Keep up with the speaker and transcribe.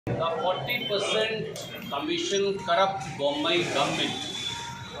The 40% commission corrupt Bombay government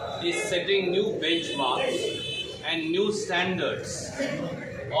is setting new benchmarks and new standards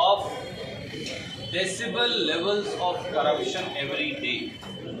of decibel levels of corruption every day.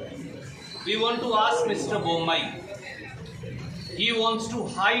 We want to ask Mr. Bombay. He wants to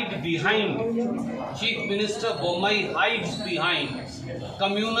hide behind, Chief Minister Bombay hides behind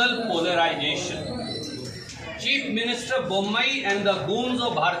communal polarization. Chief Minister Bombay and the goons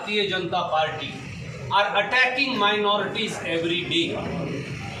of Bharatiya Janata Party are attacking minorities every day.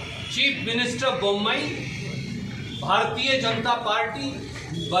 Chief Minister Bombay, Bharatiya Janata Party,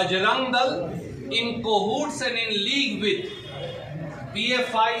 Bajrang Dal, in cahoots and in league with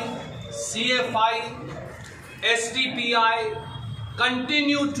PFI, CFI, SDPI,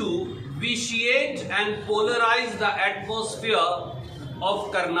 continue to vitiate and polarize the atmosphere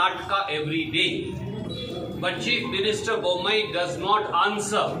of Karnataka every day. But Chief Minister Bombay does not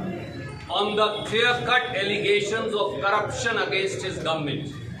answer on the clear-cut allegations of corruption against his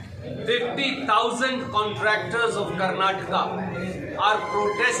government. 50,000 contractors of Karanataka are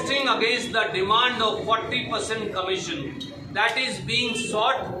protesting against the demand of 40% commission that is being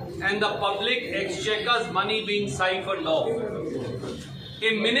sought and the public exchequer's money being siphoned off.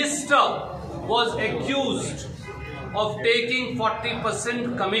 A minister was accused of taking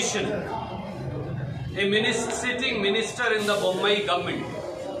 40% commission. A sitting minister in the Bombay government.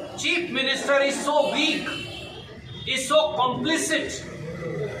 Chief Minister is so weak, is so complicit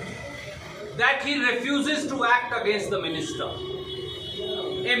that he refuses to act against the minister.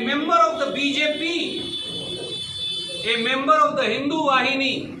 A member of the BJP, a member of the Hindu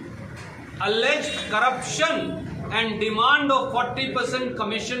Vahini, alleged corruption and demand of 40%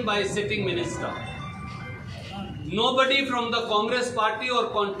 commission by a sitting minister. Nobody from the Congress party or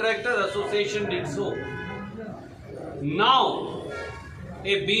contractor association did so. Now,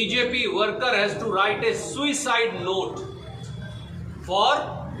 a BJP worker has to write a suicide note for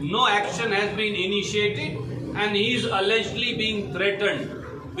no action has been initiated and he is allegedly being threatened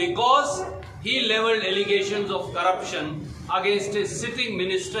because he leveled allegations of corruption against a sitting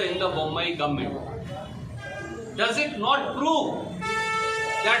minister in the Bombay government. Does it not prove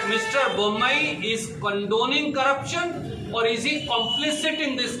that Mr. Bombay is condoning corruption or is he complicit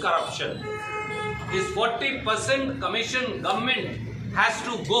in this corruption? This 40% commission government has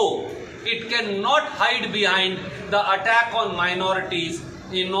to go. It cannot hide behind the attack on minorities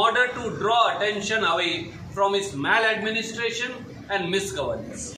in order to draw attention away from its maladministration and misgovernance.